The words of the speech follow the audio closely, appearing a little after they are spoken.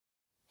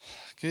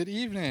Good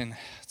evening.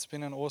 It's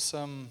been an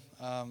awesome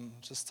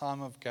just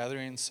time of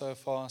gathering so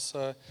far.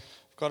 So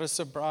I've got a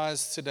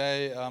surprise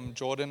today.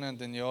 Jordan and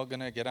Danielle are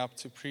going to get up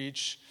to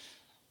preach.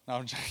 No,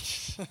 I'm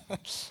joking.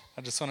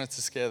 I just wanted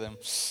to scare them.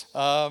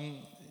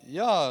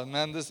 Yeah,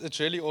 man, it's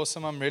really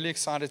awesome. I'm really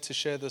excited to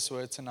share this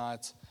word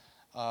tonight.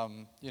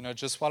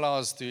 Just while I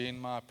was doing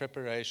my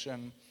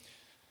preparation,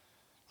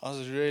 I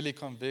was really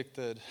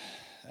convicted.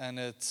 And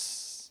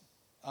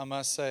I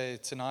must say,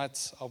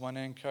 tonight I want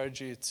to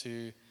encourage you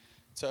to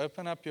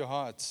open up your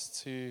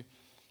hearts, to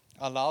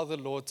allow the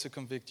Lord to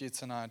convict you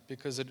tonight,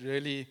 because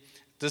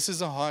this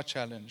is a hard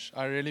challenge.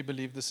 I really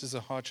believe this is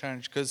a hard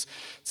challenge, because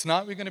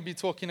tonight we're going to be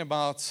talking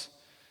about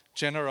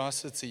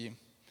generosity.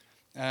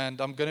 And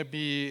I'm going to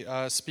be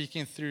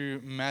speaking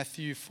through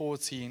Matthew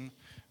 14,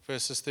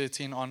 verses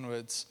 13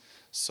 onwards.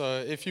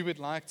 So if you would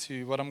like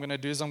to, what I'm going to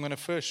do is I'm going to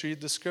first read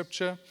the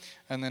scripture,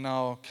 and then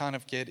I'll kind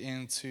of get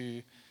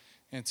into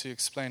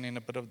explaining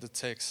a bit of the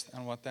text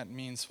and what that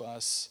means for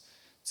us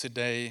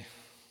today,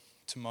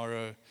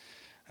 tomorrow,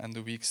 and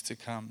the weeks to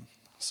come.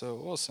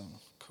 So awesome,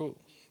 cool.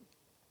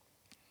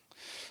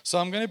 So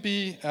I'm going to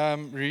be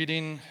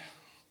reading,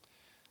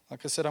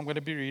 like I said, I'm going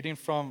to be reading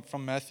from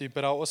Matthew,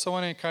 but I also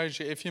want to encourage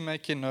you, if you're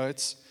making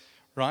notes,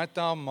 write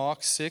down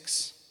Mark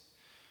 6,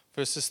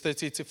 verses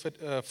 30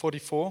 to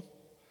 44,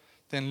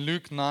 then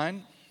Luke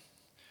 9,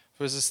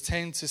 verses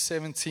 10 to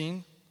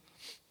 17,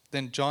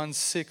 then John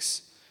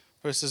 6,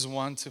 verses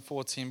 1 to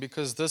 14,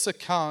 because this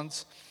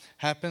account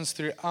happens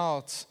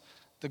throughout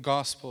the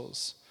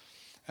Gospels.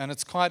 And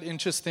it's quite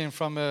interesting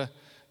from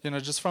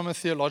just from a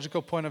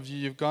theological point of view.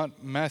 You've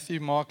got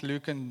Matthew, Mark,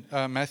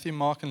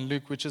 and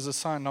Luke, which is the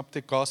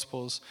synoptic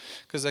Gospels,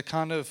 because they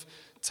kind of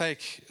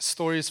take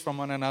stories from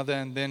one another.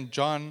 And then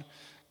John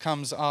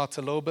comes out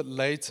a little bit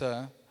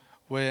later,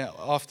 where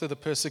after the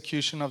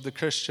persecution of the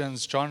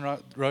Christians, John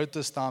wrote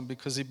this down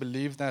because he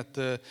believed that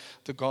the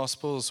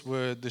Gospels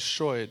were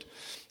destroyed.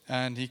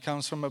 And he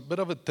comes from a bit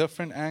of a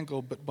different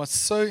angle. But what's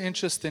so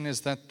interesting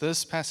is that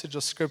this passage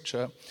of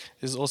Scripture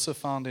is also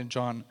found in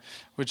John,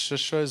 which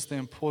just shows the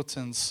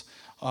importance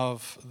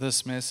of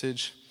this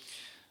message.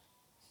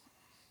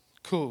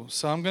 Cool.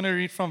 So I'm going to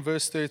read from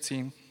verse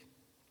 13.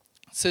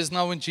 It says,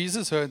 "Now when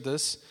Jesus heard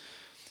this,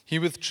 he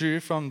withdrew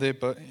from there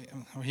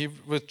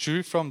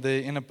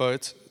in a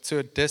boat to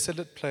a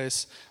desolate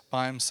place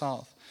by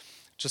himself."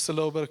 Just a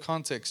little bit of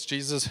context.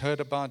 Jesus heard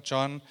about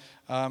John,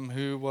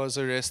 who was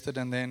arrested,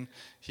 and then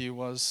he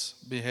was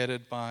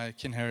beheaded by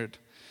King Herod.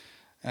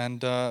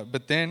 But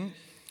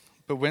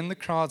when the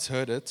crowds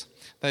heard it,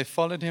 they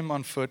followed him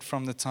on foot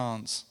from the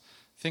towns.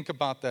 Think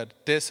about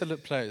that,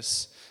 desolate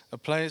place, a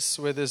place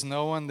where there's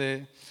no one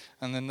there.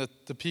 And then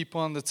the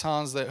people in the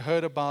towns, they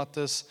heard about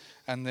this,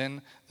 and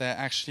then they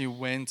actually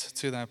went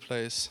to that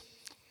place.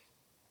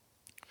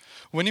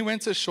 When he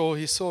went ashore,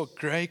 he saw a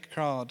great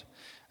crowd,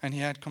 and he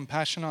had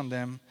compassion on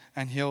them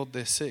and healed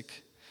their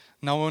sick.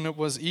 Now when it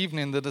was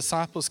evening, the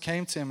disciples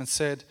came to him and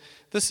said,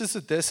 "This is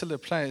a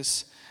desolate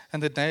place,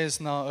 and the day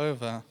is now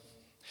over.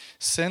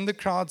 Send the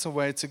crowds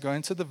away to go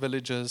into the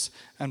villages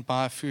and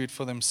buy food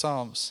for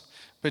themselves."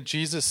 But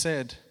Jesus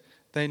said,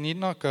 "They need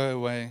not go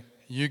away.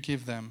 You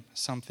give them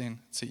something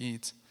to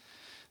eat."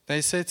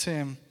 They said to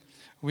him,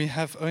 "We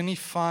have only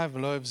 5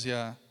 loaves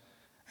here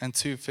and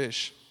 2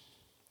 fish."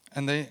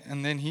 And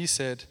then he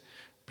said,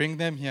 "Bring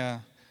them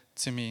here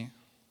to me."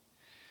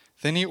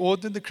 Then he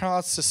ordered the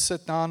crowds to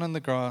sit down on the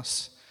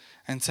grass,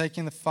 and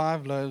taking the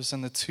 5 loaves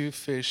and the 2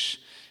 fish,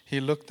 he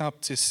looked up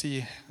to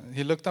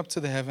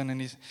the heaven,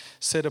 and he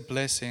said a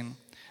blessing.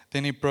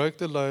 Then he broke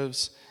the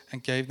loaves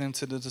and gave them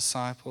to the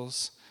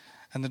disciples,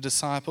 and the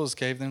disciples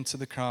gave them to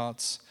the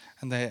crowds,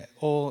 and they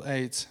all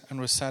ate and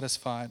were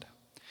satisfied.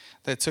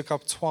 They took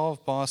up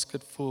 12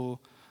 basketfuls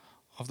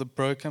of the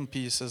broken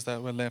pieces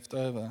that were left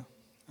over,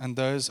 and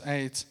those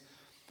ate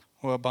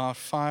were about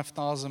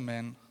 5,000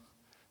 men,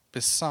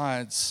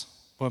 besides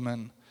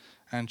women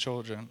and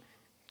children.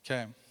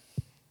 Okay.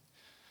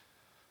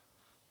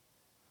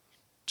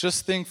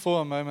 Just think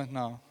for a moment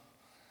now.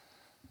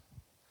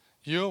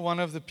 You're one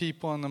of the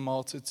people in the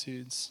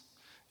multitudes.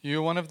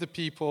 You're one of the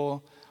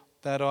people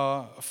that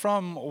are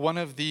from one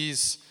of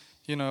these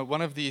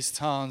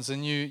towns,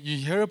 and you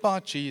hear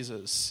about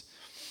Jesus.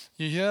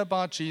 You hear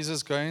about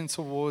Jesus going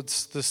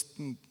towards this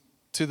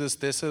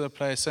desolate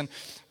place. And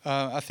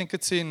I think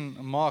it's in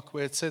Mark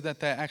where it said that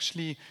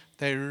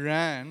they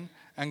ran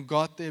and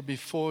got there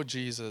before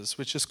Jesus,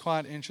 which is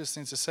quite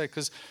interesting to say,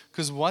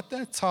 because what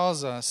that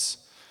tells us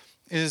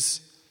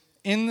is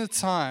in the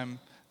time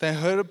they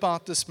heard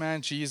about this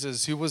man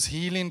Jesus, who was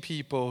healing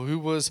people, who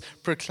was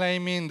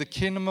proclaiming the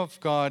kingdom of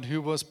God,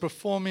 who was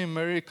performing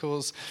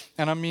miracles.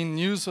 And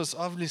news was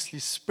obviously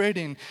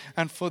spreading,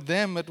 and for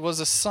them it was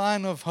a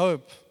sign of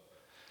hope.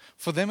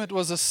 For them it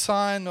was a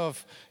sign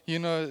of,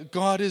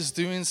 God is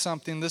doing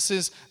something. This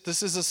is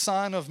a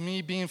sign of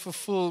me being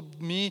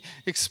fulfilled, me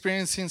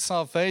experiencing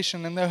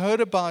salvation. And they heard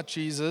about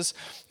Jesus,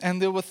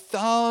 and there were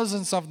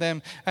thousands of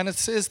them. And it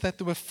says that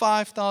there were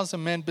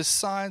 5,000 men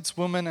besides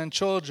women and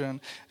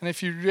children. And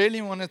if you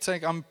really want to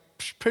take, I'm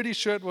pretty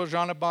sure it was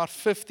around about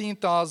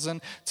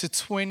 15,000 to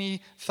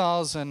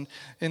 20,000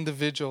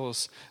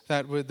 individuals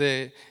that were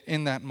there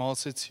in that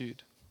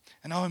multitude.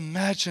 And I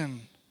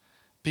imagine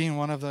being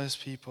one of those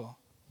people.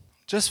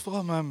 Just for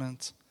a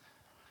moment.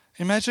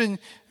 Imagine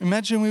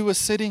we were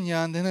sitting here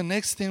and then the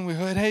next thing we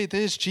heard, hey,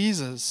 there's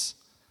Jesus.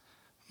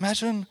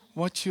 Imagine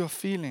what you're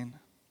feeling.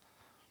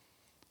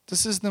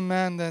 This is the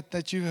man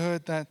that you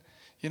heard that,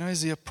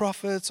 is he a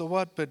prophet or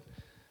what? But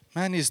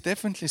man, he's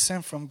definitely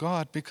sent from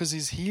God because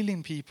he's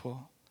healing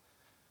people.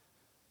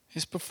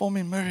 He's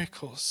performing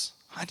miracles.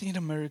 I need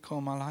a miracle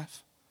in my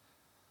life.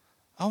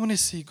 I want to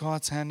see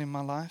God's hand in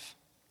my life.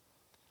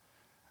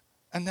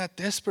 And that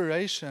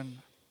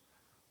desperation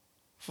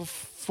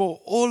for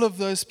all of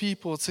those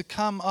people to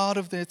come out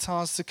of their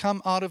towns, to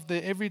come out of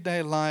their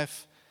everyday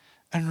life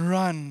and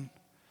run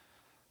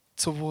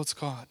towards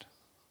God.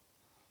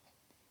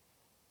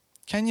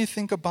 Can you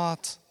think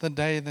about the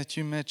day that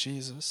you met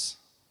Jesus?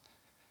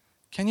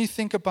 Can you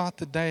think about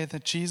the day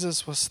that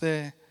Jesus was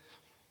there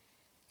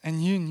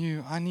and you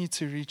knew, I need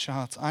to reach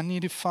out. I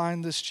need to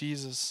find this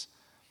Jesus.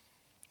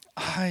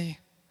 I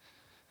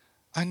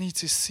need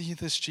to see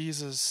this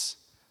Jesus.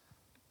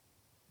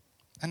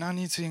 And I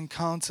need to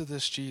encounter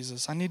this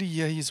Jesus. I need to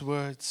hear his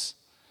words.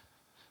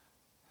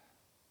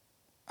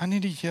 I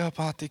need to hear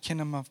about the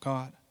kingdom of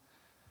God.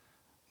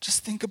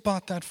 Just think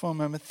about that for a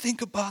moment.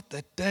 Think about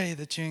that day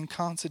that you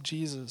encountered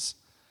Jesus.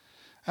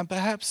 And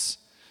perhaps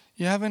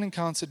you haven't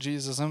encountered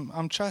Jesus.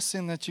 I'm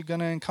trusting that you're going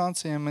to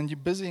encounter him and you're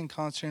busy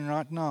encountering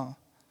right now.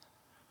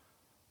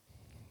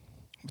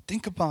 But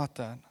think about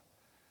that.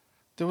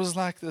 There was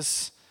like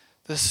this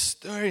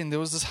stirring. There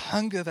was this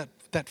hunger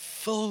that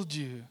filled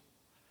you.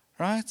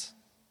 Right?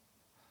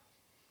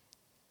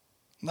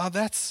 Now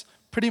that's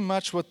pretty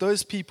much what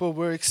those people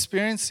were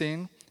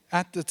experiencing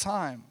at the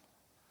time.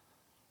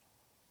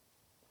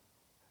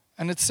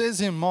 And it says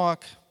in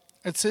Mark,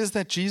 it says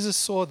that Jesus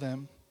saw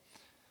them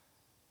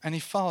and he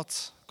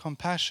felt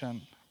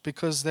compassion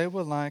because they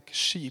were like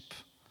sheep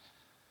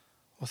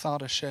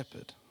without a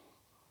shepherd.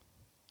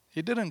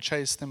 He didn't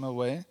chase them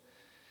away.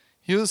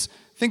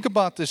 Think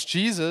about this,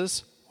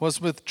 Jesus was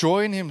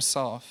withdrawing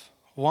himself.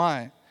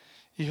 Why?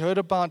 He heard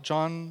about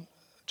John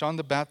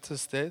the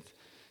Baptist's death,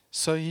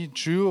 so he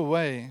drew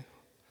away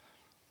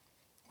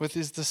with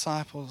his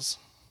disciples.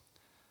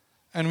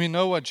 And we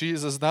know what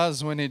Jesus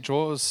does when he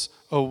draws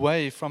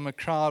away from a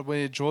crowd,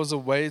 where he draws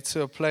away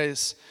to a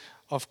place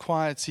of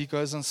quiet. He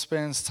goes and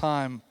spends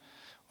time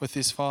with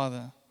his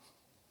Father.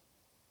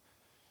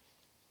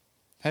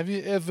 Have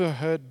you ever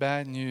heard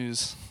bad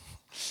news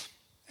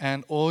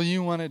and all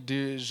you want to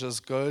do is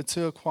just go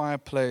to a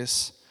quiet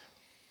place?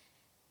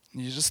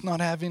 You're just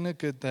not having a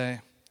good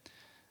day.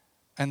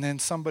 And then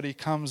somebody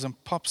comes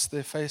and pops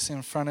their face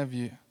in front of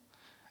you.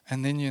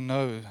 And then you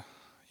know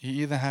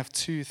you either have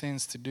two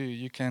things to do.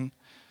 You can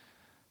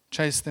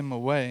chase them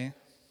away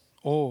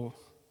or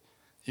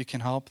you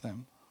can help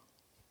them.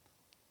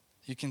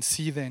 You can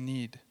see their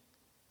need.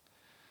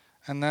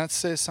 And that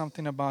says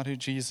something about who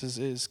Jesus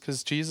is,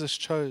 because Jesus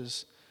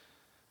chose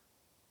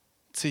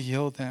to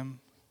heal them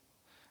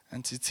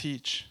and to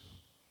teach.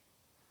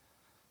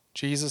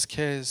 Jesus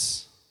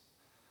cares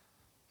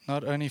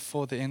not only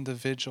for the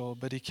individual,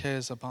 but he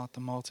cares about the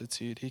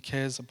multitude. He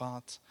cares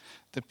about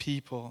the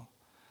people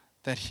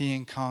that he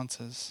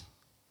encounters.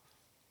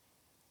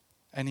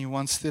 And he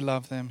wants to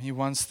love them. He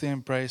wants to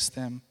embrace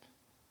them.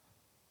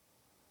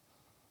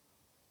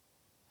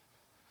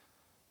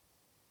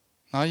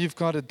 Now you've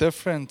got a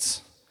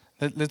different,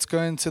 let's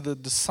go into the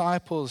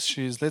disciples'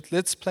 shoes.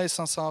 Let's place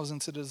ourselves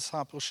into the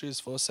disciples' shoes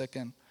for a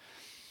second.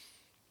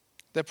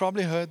 They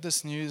probably heard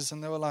this news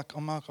and they were like,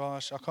 oh my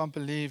gosh, I can't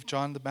believe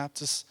John the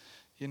Baptist,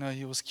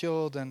 he was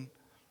killed. And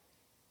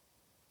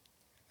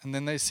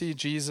then they see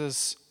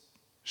Jesus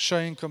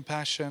showing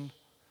compassion.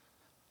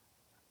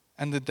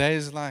 And the day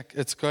is like,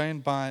 it's going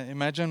by.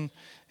 Imagine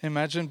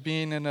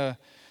being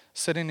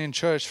sitting in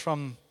church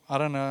from, I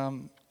don't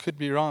know, could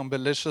be wrong, but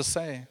let's just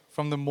say,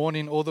 from the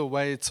morning all the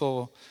way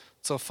till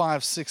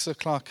 5, 6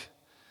 o'clock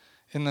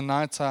in the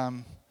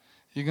nighttime.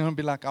 You're going to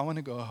be like, I want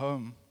to go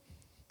home.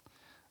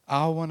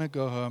 I want to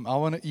go home. I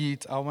want to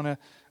eat. I want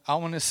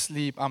to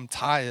sleep. I'm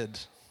tired.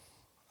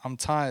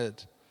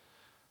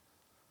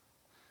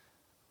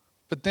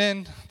 But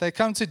then they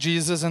come to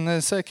Jesus and they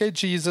say, okay,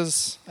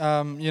 Jesus,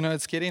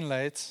 it's getting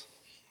late.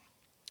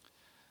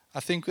 I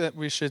think that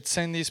we should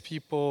send these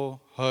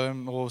people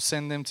home or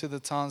send them to the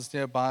towns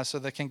nearby so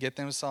they can get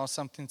themselves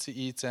something to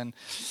eat, and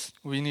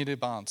we need to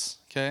bounce,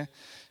 okay?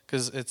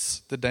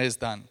 Because the day's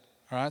done,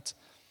 all right?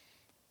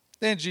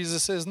 Then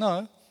Jesus says,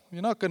 no,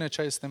 you're not going to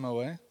chase them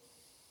away.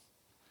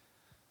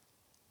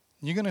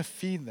 You're going to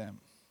feed them.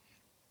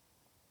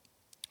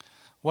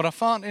 What I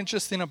found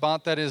interesting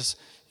about that is,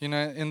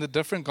 in the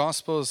different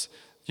Gospels,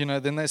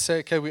 then they say,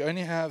 okay, we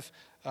only have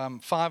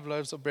 5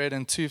 loaves of bread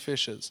and 2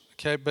 fishes,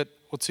 okay,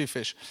 or 2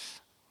 fish,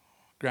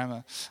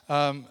 grammar.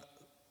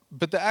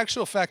 But the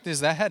actual fact is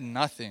they had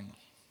nothing,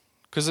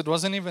 because it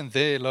wasn't even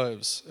their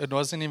loaves. It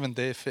wasn't even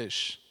their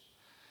fish.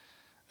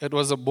 It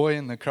was a boy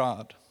in the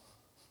crowd,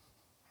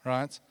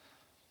 right?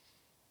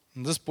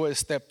 And this boy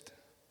stepped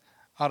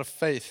out of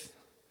faith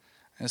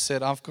and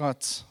said, I've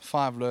got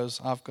 5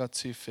 loaves, I've got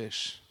 2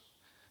 fish.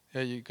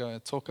 Here you go.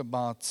 Talk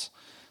about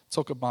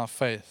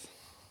faith.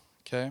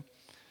 Okay?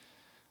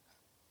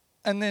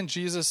 And then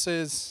Jesus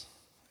says,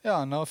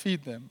 yeah, now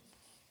feed them.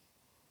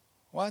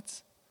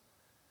 What?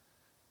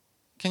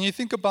 Can you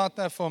think about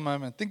that for a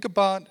moment? Think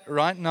about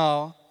right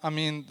now, I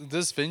mean,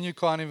 this venue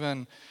can't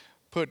even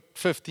put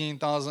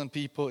 15,000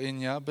 people in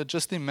here, but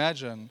just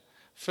imagine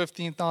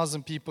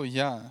 15,000 people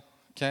here,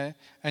 okay?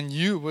 And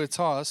you were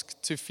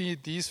tasked to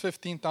feed these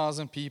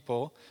 15,000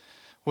 people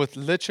with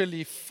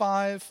literally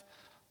 5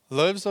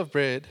 loaves of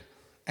bread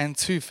and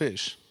 2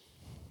 fish.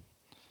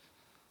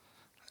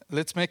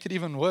 Let's make it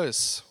even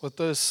worse with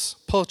those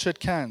pilchard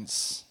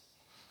cans.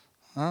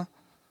 Huh?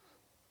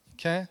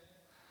 Okay?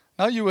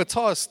 Now you were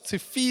tasked to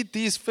feed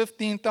these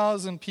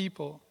 15,000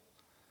 people.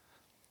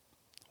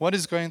 What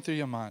is going through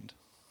your mind?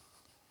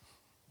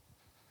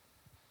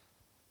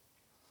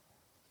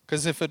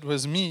 Because if it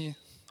was me,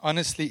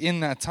 honestly, in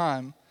that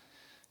time,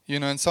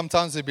 and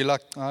sometimes they'd be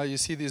like, oh, you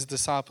see these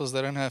disciples,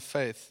 they don't have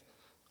faith.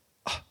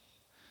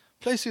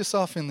 Place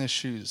yourself in their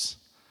shoes.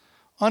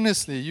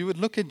 Honestly, you would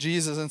look at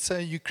Jesus and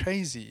say, you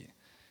crazy.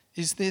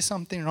 Is there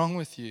something wrong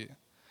with you?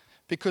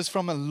 Because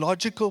from a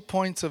logical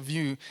point of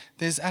view,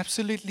 there's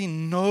absolutely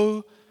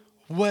no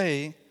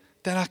way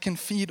that I can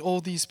feed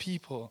all these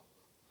people.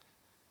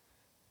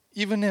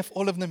 Even if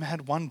all of them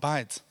had 1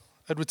 bite,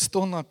 it would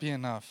still not be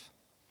enough.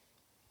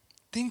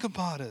 Think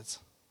about it.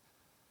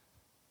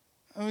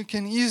 And we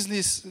can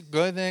easily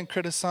go there and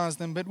criticize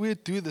them, but we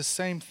do the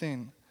same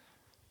thing.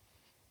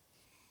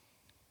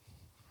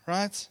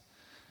 Right?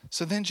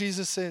 So then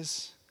Jesus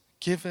says,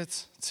 give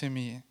it to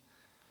me.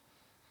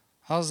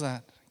 How's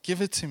that?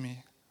 Give it to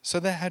me. So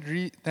they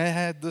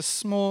had this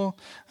small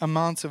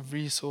amount of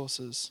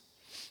resources.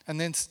 And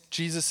then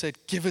Jesus said,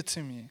 give it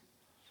to me.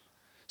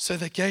 So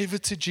they gave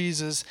it to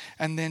Jesus,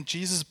 and then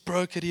Jesus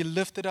broke it. He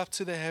lifted up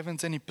to the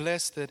heavens and he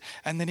blessed it,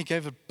 and then he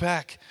gave it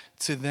back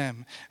to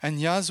them. And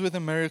here's where the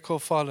miracle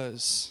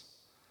follows.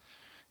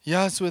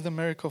 Here's where the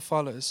miracle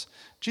follows.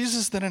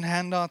 Jesus didn't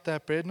hand out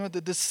that bread. No,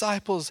 the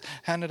disciples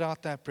handed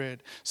out that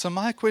bread. So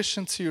my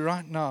question to you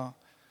right now,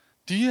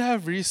 do you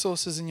have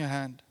resources in your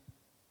hand?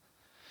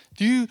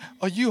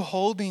 Are you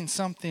holding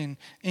something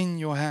in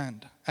your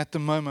hand at the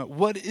moment?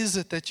 What is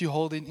it that you're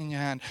holding in your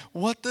hand?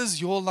 What does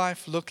your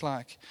life look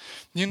like?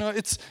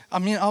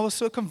 I was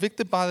so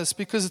convicted by this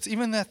because it's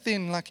even that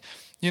thing,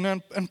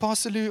 and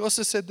Pastor Lou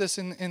also said this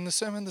in the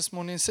sermon this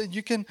morning. He said,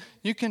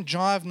 you can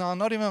drive now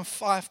not even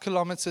 5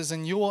 kilometers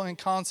and you will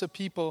encounter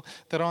people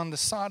that are on the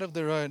side of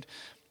the road,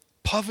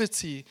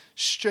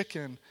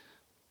 poverty-stricken.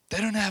 They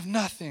don't have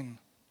nothing.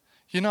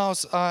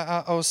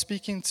 I was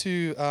speaking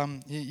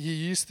to, he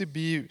used to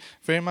be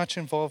very much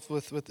involved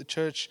with the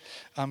church,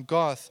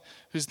 Garth,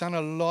 who's done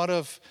a lot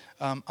of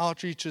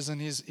outreaches, and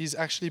he's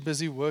actually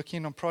busy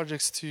working on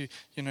projects to,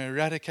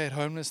 eradicate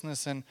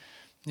homelessness. And,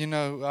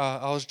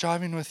 I was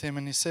driving with him,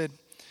 and he said,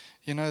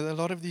 a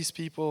lot of these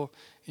people,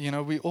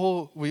 we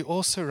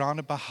all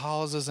surrounded by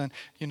houses, and,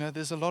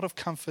 there's a lot of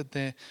comfort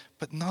there,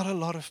 but not a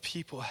lot of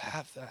people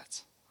have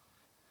that.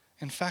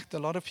 In fact, a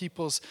lot of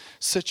people's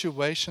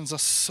situations are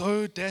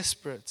so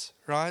desperate,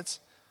 right?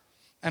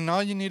 And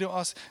now you need to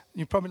ask,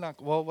 you're probably like,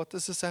 well, what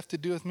does this have to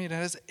do with me? That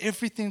has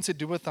everything to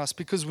do with us,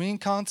 because we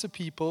encounter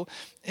people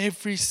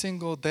every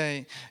single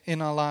day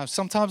in our lives.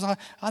 Sometimes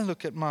I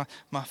look at my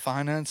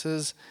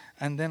finances,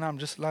 and then I'm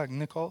just like,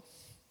 Nicole,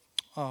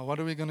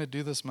 what are we going to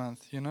do this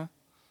month,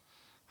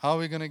 How are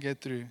we going to get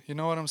through? You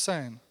know what I'm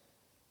saying?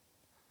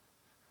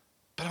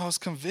 But I was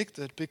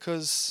convicted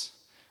because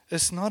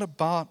it's not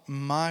about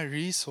my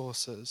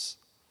resources.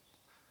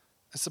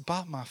 It's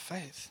about my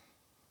faith.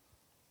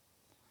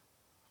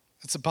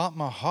 It's about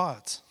my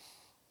heart.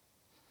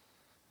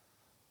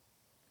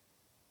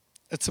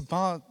 It's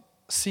about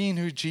seeing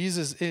who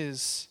Jesus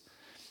is.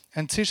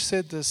 And Tish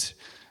said this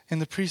in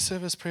the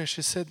pre-service prayer.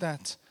 She said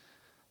that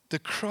the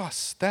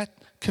cross, that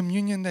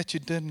communion that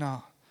you did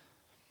now,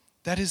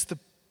 that is the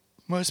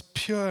most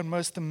pure and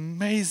most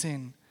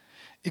amazing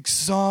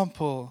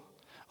example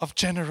of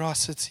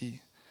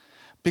generosity.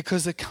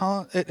 Because it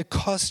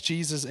cost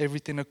Jesus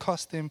everything. It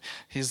cost him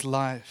his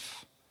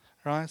life,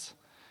 right?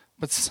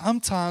 But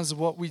sometimes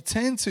what we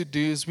tend to do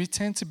is we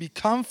tend to be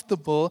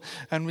comfortable,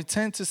 and we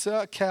tend to say,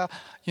 okay,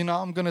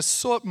 I'm going to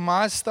sort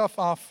my stuff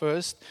out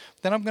first.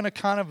 Then I'm going to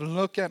kind of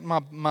look at my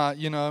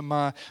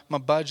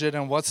budget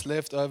and what's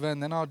left over,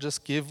 and then I'll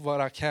just give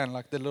what I can,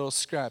 like the little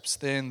scraps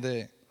there and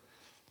there.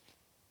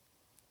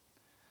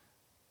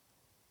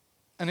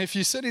 And if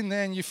you're sitting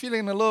there and you're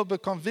feeling a little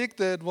bit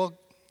convicted, well,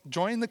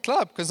 join the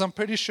club, because I'm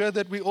pretty sure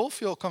that we all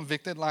feel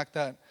convicted like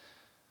that.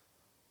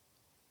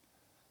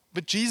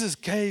 But Jesus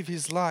gave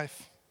his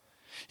life.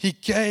 He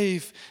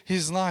gave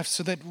his life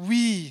so that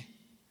we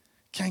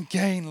can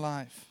gain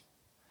life.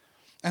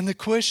 And the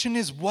question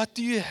is, what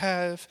do you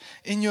have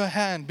in your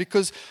hand?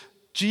 Because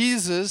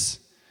Jesus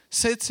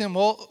said to him,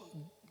 well,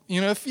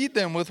 feed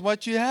them with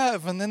what you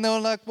have. And then they were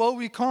like, well,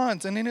 we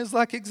can't. And then it's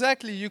like,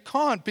 exactly, you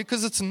can't,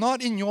 because it's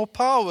not in your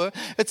power.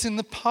 It's in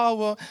the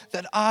power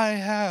that I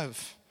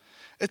have.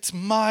 It's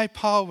my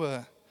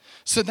power.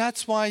 So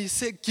that's why he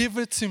said, give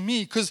it to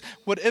me, because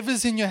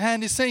whatever's in your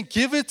hand, he's saying,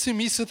 give it to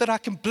me so that I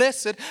can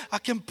bless it, I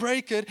can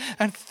break it,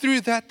 and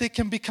through that there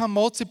can become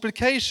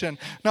multiplication.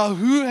 Now,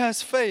 who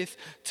has faith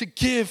to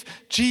give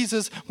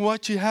Jesus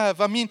what you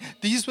have? I mean,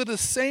 these were the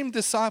same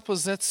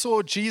disciples that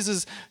saw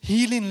Jesus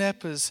healing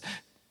lepers,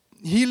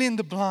 healing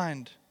the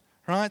blind,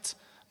 right?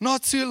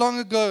 Not too long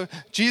ago,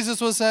 Jesus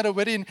was at a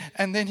wedding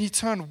and then he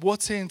turned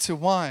water into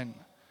wine.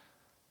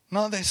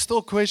 Now they're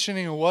still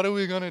questioning, what are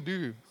we going to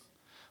do?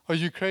 Are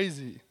you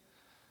crazy?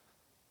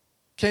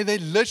 Okay, they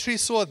literally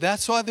saw it.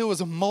 That's why there was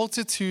a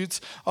multitude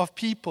of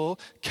people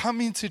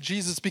coming to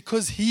Jesus,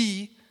 because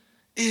he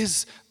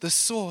is the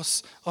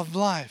source of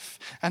life.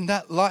 And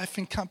that life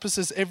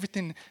encompasses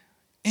everything,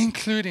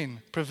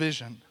 including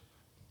provision.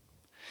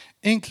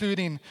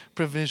 Including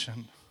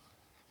provision.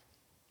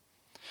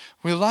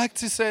 We like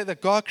to say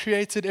that God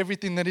created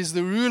everything, that He's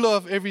the ruler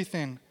of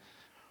everything.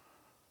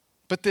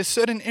 But there's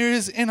certain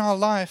areas in our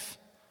life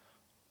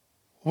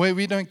where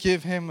we don't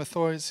give Him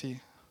authority.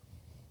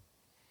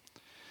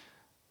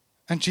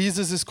 And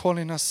Jesus is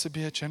calling us to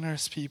be a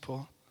generous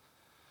people.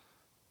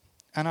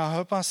 And I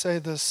hope I say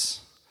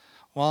this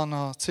while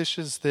now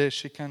Tisha's there,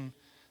 she can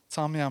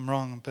tell me I'm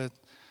wrong. But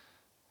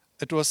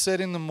it was said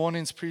in the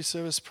morning's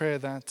pre-service prayer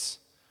that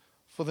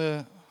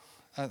I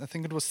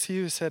think it was T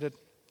who said it,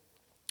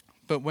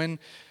 but when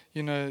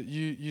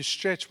you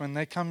stretch, when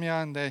they come here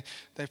and they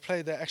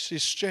play, they actually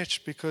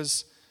stretch,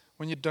 because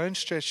when you don't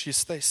stretch, you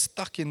stay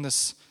stuck in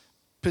this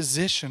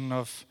position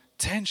of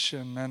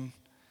tension. And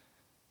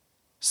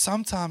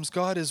sometimes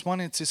God is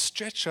wanting to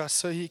stretch us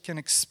so He can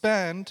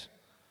expand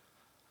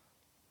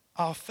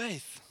our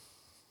faith,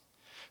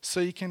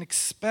 so He can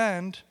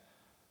expand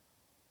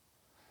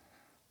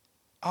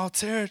our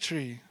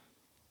territory,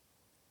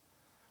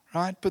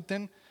 right? But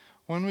then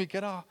when we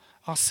get our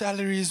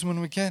salaries, when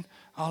we get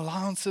our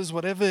allowances,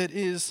 whatever it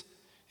is,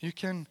 you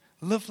can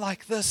live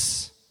like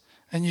this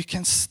and you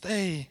can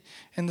stay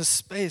in the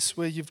space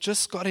where you've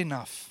just got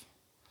enough.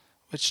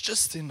 It's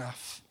just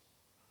enough.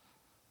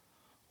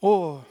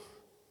 Or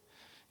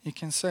you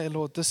can say,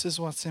 Lord, this is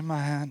what's in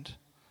my hand.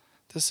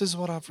 This is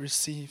what I've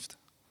received.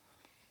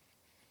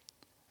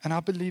 And I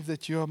believe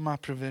that you are my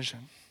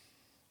provision.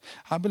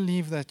 I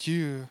believe that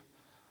you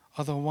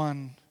are the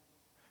one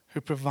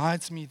who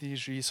provides me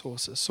these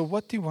resources. So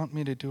what do you want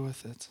me to do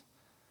with it?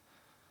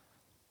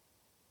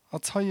 I'll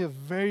tell you a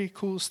very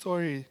cool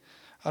story.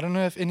 I don't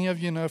know if any of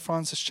you know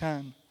Francis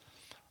Chan,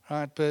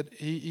 right? But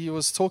he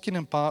was talking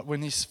about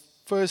when he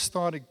first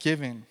started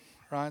giving,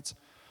 right?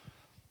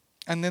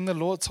 And then the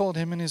Lord told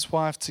him and his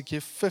wife to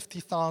give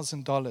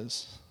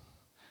 $50,000.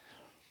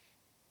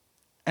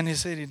 And he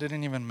said he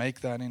didn't even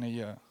make that in a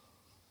year.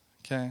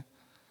 Okay?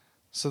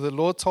 So the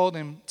Lord told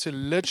him to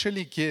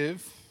literally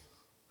give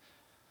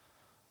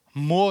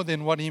more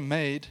than what he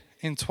made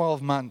in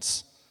 12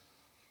 months.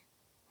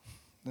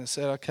 They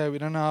said, okay, we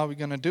don't know how we're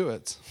going to do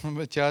it.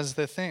 But here's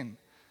the thing.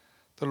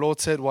 The Lord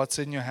said, what's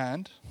in your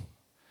hand?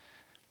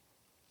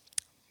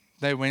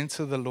 They went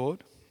to the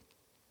Lord.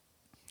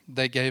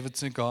 They gave it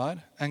to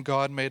God. And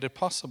God made it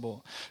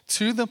possible.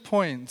 To the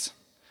point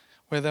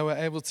where they were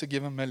able to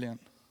give $1 million.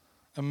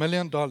 $1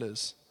 million.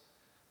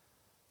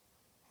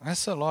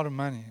 That's a lot of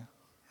money,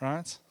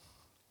 right?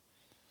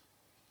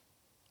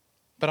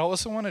 But I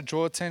also want to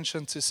draw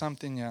attention to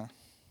something here.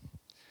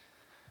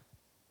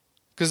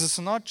 Because it's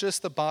not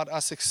just about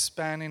us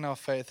expanding our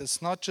faith.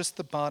 It's not just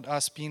about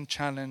us being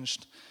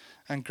challenged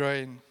and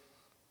growing.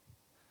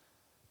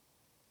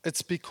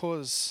 It's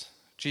because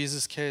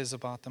Jesus cares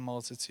about the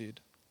multitude.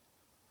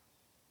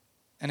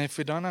 And if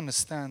we don't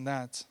understand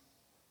that,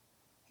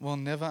 we'll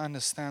never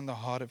understand the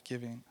heart of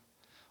giving.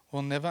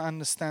 We'll never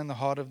understand the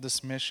heart of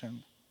this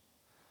mission.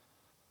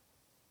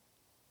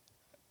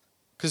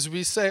 Because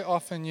we say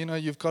often,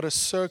 you've got a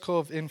circle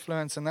of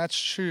influence, and that's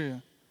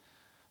true.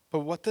 But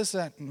what does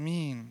that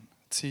mean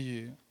to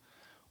you?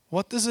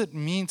 What does it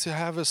mean to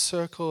have a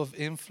circle of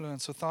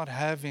influence without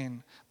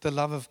having the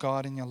love of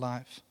God in your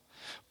life?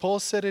 Paul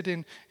said it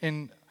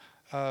in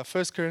 1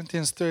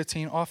 Corinthians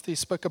 13, after he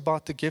spoke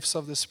about the gifts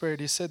of the Spirit.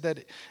 He said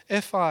that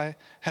if I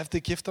have the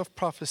gift of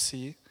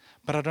prophecy,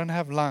 but I don't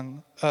have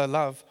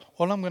love,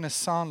 all I'm going to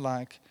sound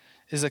like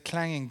is a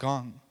clanging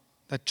gong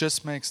that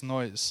just makes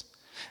noise.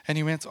 And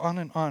he went on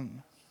and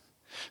on.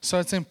 So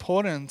it's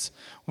important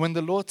when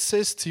the Lord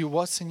says to you,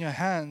 what's in your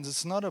hands?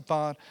 It's not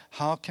about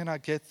how can I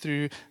get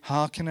through?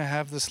 How can I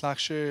have this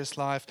luxurious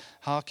life?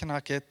 How can I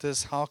get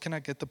this? How can I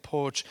get the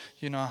porch?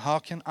 How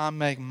can I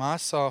make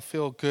myself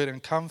feel good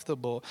and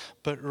comfortable?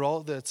 But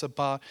rather it's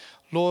about,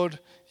 Lord,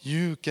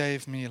 you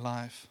gave me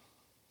life.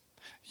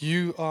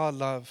 You are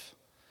love.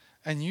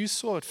 And you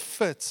saw it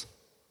fit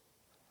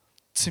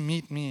to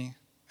meet me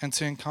and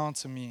to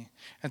encounter me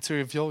and to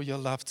reveal your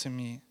love to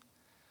me.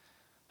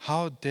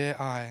 How dare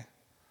I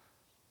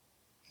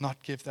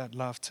not give that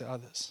love to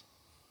others?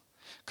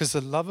 Because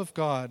the love of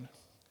God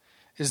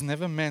is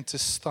never meant to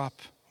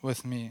stop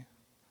with me.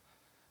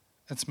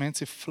 It's meant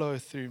to flow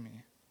through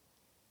me.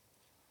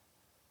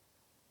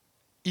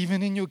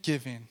 Even in your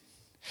giving,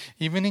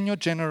 even in your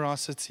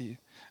generosity,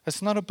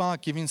 it's not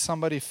about giving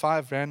somebody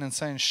 5 rand and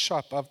saying,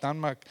 "Shop, I've done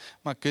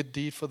my good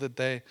deed for the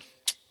day.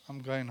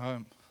 I'm going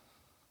home."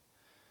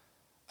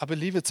 I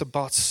believe it's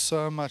about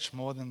so much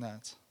more than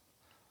that.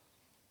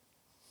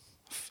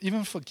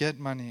 Even forget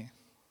money.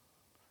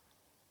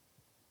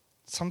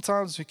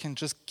 Sometimes we can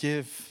just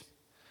give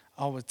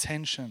our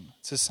attention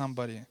to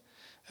somebody.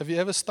 Have you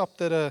ever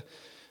stopped at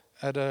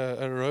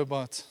a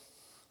robot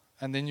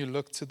and then you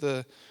look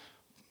to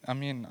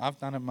I've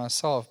done it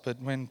myself, but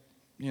when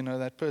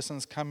that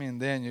person's coming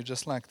there and you're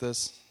just like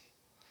this,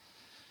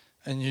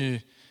 and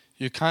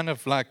you kind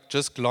of like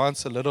just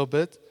glance a little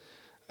bit,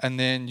 and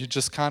then you're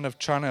just kind of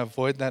trying to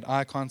avoid that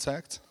eye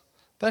contact.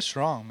 That's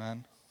wrong,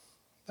 man.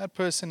 That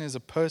person is a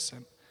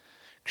person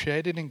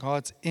created in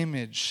God's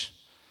image.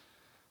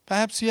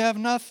 Perhaps you have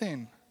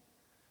nothing.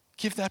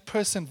 Give that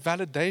person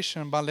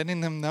validation by letting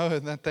them know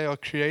that they are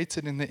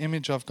created in the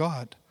image of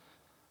God.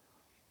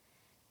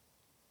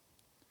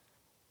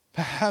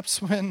 Perhaps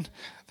when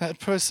that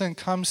person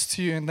comes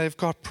to you and they've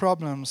got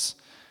problems,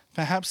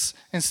 perhaps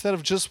instead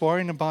of just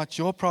worrying about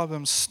your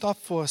problems, stop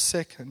for a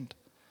second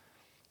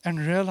and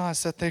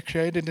realize that they're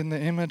created in the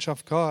image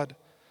of God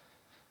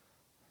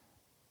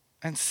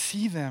and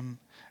see them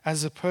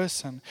as a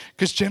person.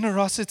 Because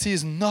generosity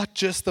is not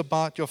just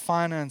about your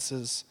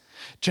finances.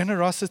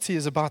 Generosity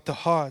is about the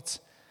heart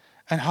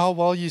and how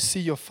well you see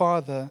your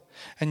Father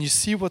and you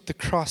see what the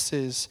cross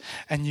is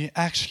and you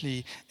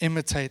actually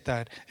imitate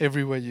that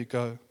everywhere you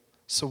go.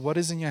 So what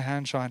is in your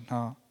hands right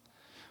now?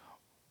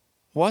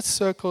 What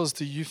circles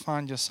do you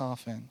find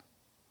yourself in?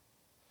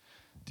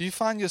 Do you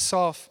find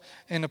yourself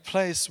in a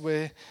place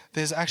where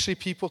there's actually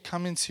people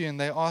coming to you and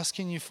they're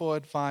asking you for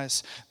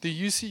advice? Do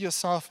you see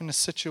yourself in a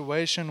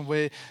situation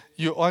where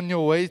you're on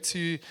your way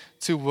to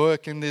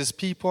work and there's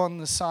people on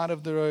the side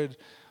of the road?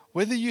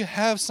 Whether you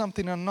have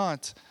something or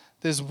not,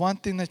 there's one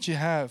thing that you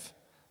have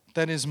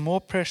that is more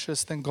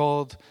precious than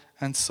gold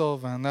and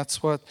silver. And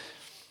that's what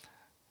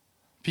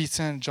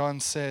Peter and John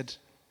said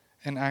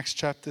in Acts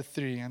chapter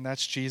 3, and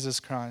that's Jesus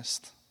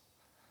Christ.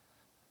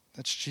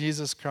 That's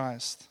Jesus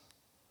Christ.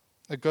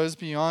 It goes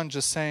beyond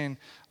just saying,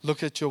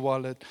 look at your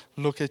wallet,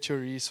 look at your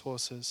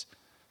resources.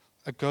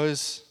 It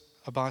goes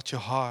about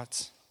your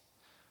heart.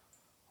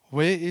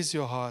 Where is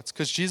your heart?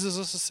 Because Jesus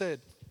also said,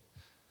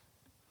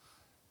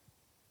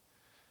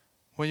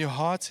 where your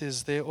heart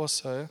is, there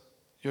also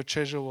your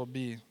treasure will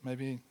be.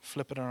 Maybe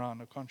flip it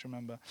around, I can't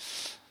remember.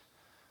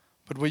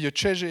 But where your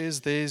treasure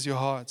is, there is your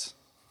heart.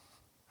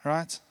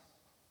 Right?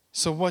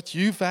 So what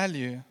you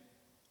value,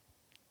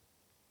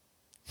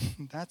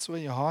 that's where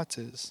your heart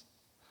is.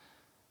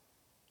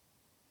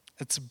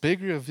 It's a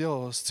big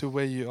reveal as to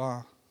where you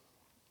are.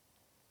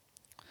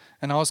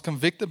 And I was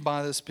convicted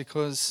by this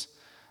because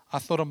I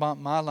thought about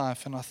my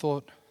life and I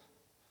thought,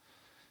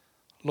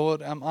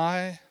 Lord, am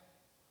I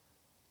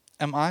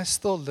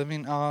still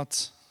living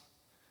out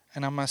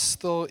and am I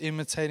still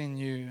imitating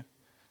you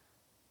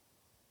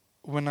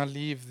when I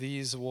leave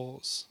these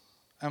walls?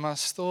 Am I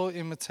still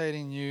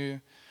imitating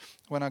you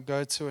when I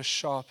go to a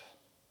shop?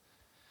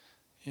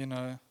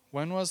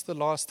 When was the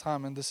last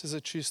time, and this is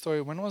a true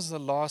story, when was the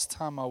last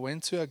time I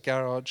went to a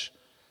garage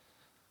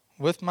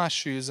with my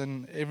shoes,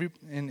 and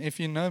if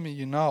you know me,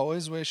 you know I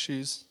always wear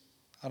shoes.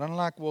 I don't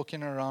like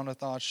walking around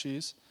without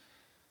shoes.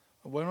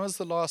 When was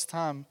the last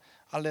time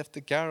I left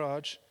the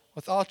garage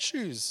without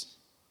shoes?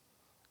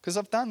 Because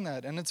I've done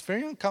that, and it's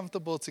very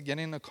uncomfortable to get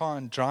in a car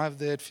and drive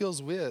there. It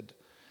feels weird,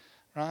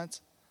 right?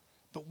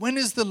 But when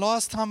is the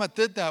last time I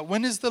did that?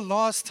 When is the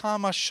last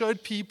time I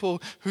showed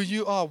people who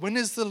you are? When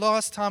is the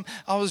last time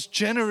I was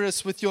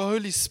generous with your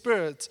Holy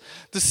Spirit,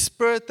 the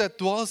Spirit that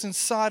dwells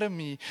inside of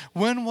me?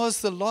 When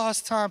was the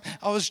last time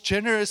I was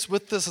generous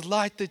with this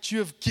light that you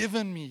have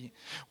given me?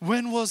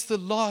 When was the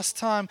last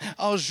time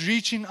I was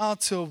reaching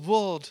out to a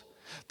world,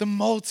 the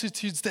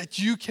multitudes that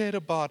you cared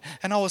about,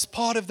 and I was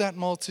part of that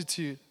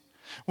multitude?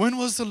 When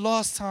was the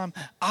last time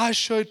I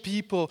showed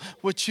people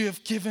what you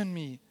have given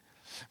me?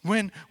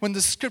 When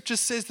the scripture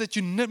says that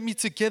you knit me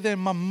together in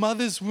my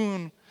mother's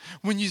womb,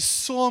 when you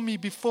saw me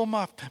before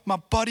my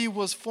body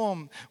was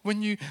formed,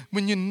 when you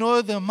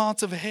know the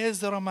amount of hairs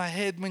that are on my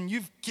head, when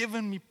you've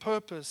given me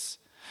purpose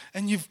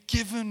and you've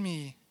given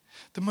me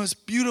the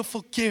most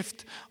beautiful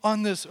gift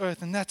on this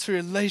earth, and that's a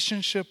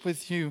relationship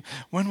with you.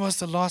 When was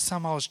the last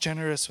time I was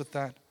generous with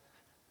that?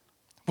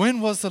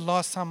 When was the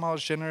last time I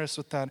was generous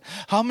with that?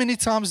 How many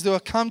times do I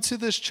come to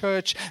this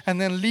church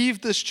and then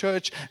leave this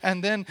church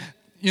and then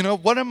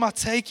what am I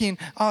taking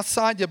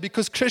outside here?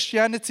 Because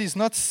Christianity is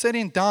not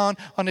sitting down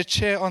on a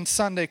chair on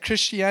Sunday.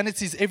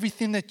 Christianity is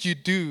everything that you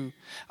do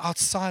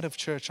outside of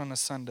church on a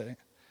Sunday.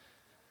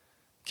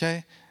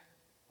 Okay?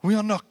 We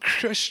are not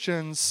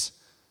Christians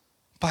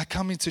by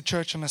coming to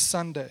church on a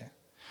Sunday.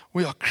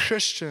 We are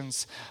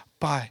Christians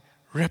by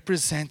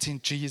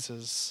representing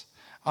Jesus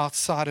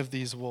outside of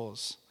these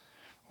walls.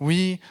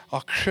 We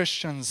are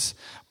Christians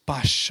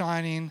by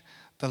shining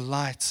the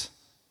light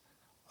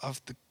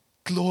of the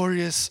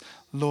glorious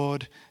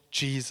Lord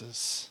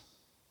Jesus.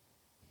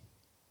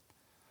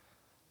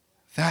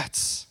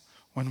 That's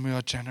when we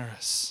are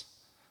generous.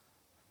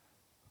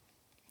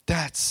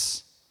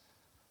 That's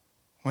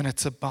when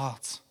it's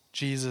about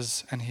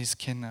Jesus and his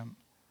kingdom.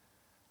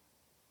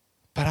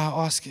 But I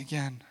ask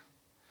again,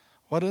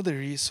 what are the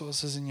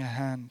resources in your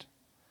hand?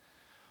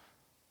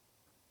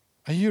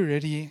 Are you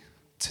ready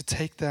to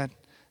take that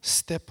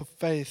step of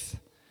faith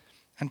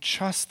and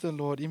trust the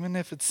Lord, even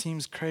if it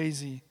seems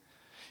crazy,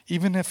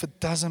 even if it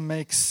doesn't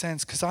make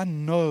sense? Because I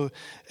know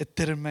it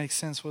didn't make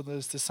sense for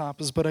those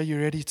disciples, but are you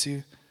ready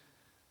to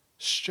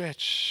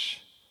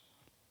stretch?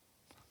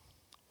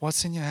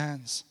 What's in your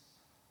hands?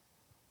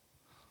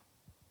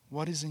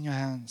 What is in your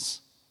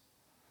hands?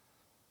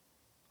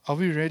 Are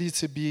we ready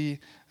to be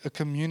a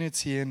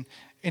community and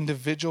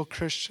individual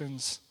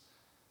Christians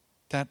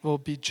that will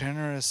be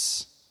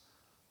generous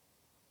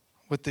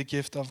with the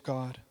gift of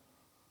God?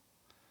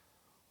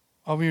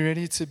 Are we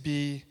ready to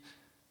be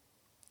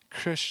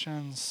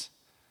Christians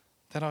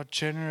that are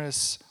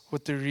generous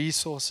with the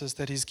resources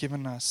that he's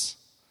given us?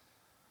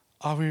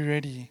 Are we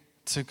ready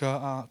to go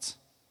out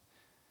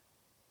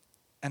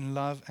and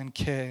love and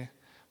care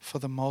for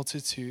the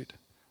multitude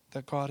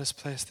that God has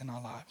placed in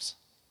our lives?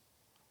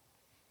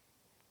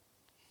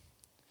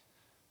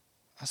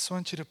 I just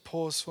want you to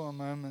pause for a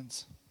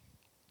moment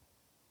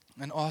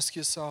and ask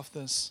yourself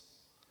this.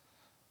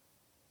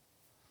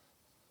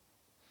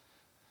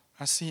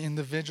 I see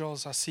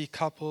individuals, I see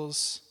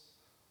couples.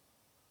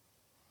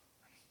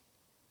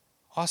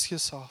 Ask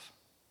yourself,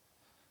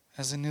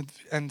 as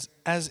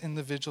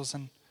individuals,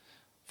 and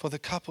for the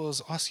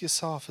couples, ask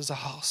yourself as a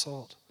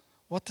household,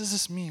 what does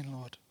this mean,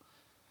 Lord?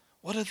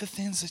 What are the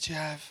things that you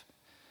have,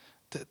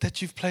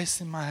 that you've placed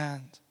in my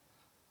hand?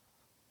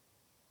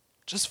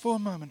 Just for a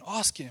moment,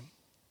 ask him.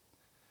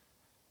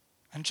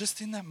 And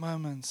just in that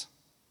moment,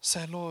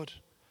 say, Lord,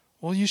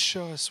 will you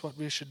show us what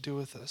we should do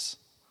with this?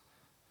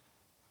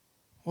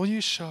 Will you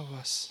show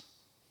us?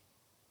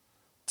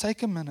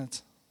 Take a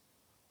minute.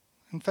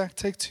 In fact,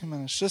 take 2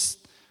 minutes.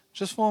 Just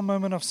for a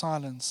moment of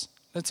silence.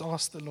 Let's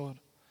ask the Lord.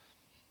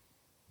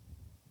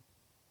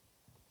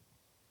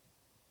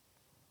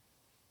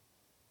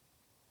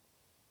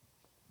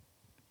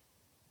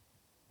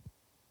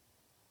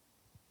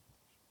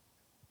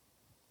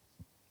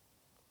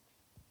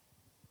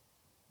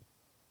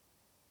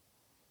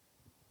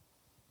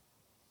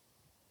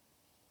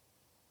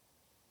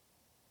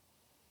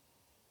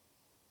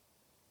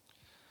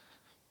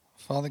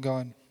 Father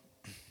God,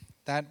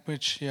 that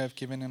which you have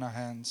given in our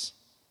hands,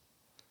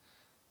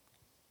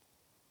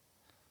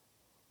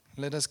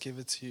 let us give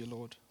it to you,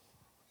 Lord.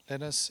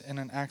 Let us, in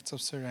an act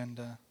of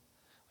surrender,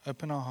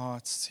 open our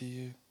hearts to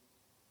you.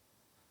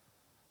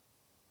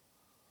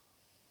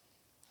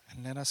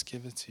 And let us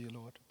give it to you,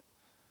 Lord.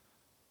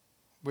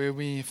 Where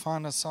we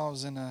find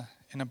ourselves in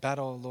a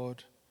battle,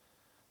 Lord,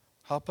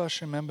 help us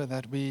remember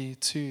that we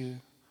too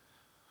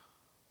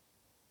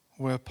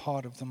were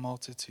part of the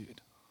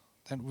multitude.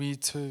 That we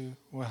too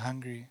were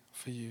hungry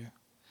for you.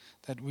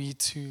 That we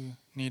too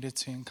needed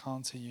to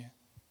encounter you.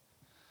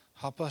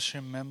 Help us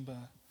remember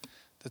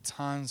the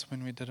times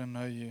when we didn't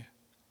know you,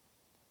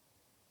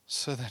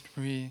 so that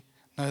we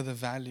know the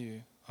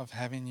value of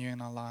having you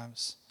in our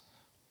lives.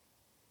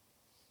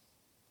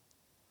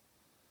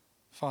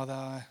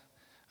 Father,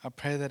 I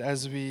pray that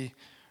as we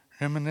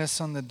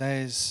reminisce on the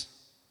days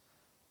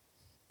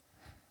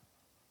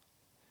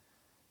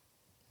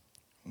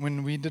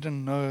when we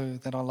didn't know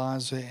that our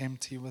lives were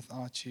empty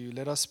without you,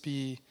 let us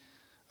be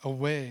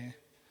aware,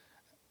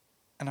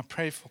 and I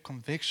pray for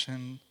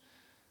conviction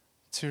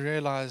to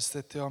realize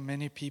that there are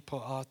many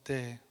people out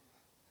there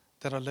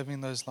that are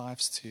living those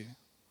lives too.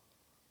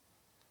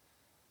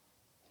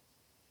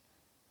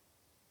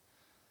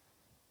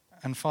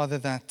 And Father,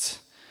 that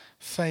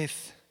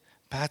faith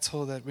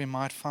battle that we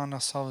might find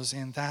ourselves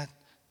in, that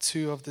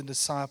too of the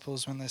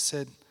disciples when they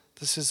said,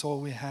 this is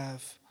all we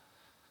have.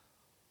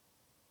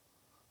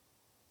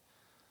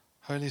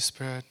 Holy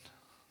Spirit,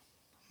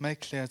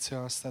 make clear to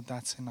us that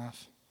that's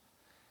enough.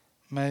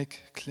 Make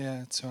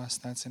clear to us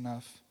that's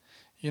enough.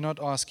 You're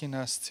not asking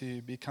us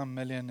to become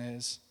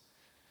millionaires.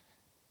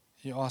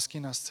 You're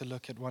asking us to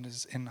look at what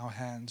is in our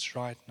hands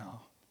right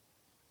now.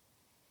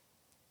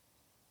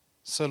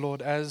 So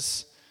Lord,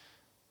 as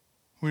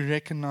we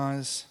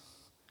recognize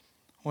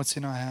what's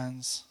in our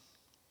hands,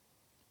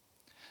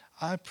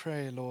 I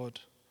pray, Lord,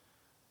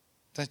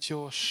 that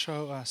you'll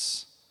show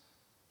us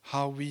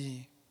how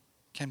we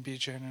can be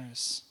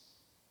generous.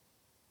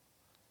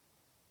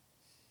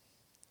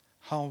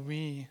 How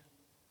we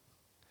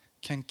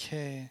can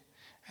care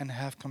and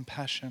have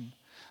compassion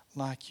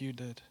like you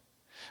did.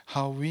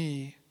 How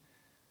we,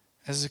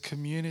 as a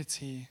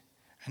community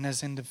and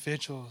as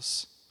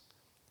individuals,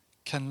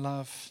 can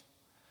love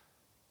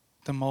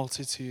the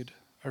multitude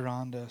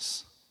around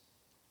us.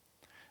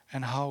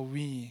 And how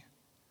we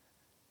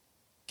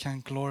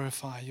can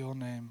glorify your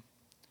name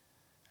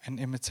and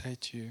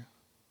imitate you.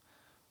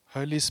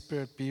 Holy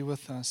Spirit, be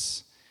with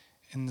us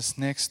in this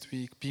next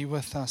week. Be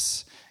with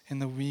us in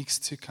the weeks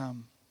to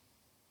come.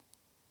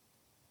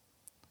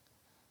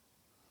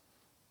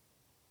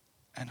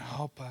 and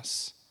help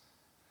us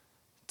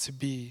to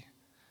be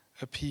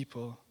a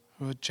people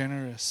who are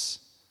generous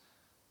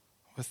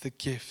with the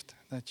gift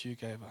that you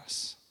gave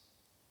us.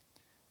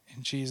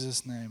 In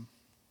Jesus' name,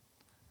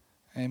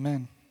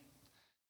 amen.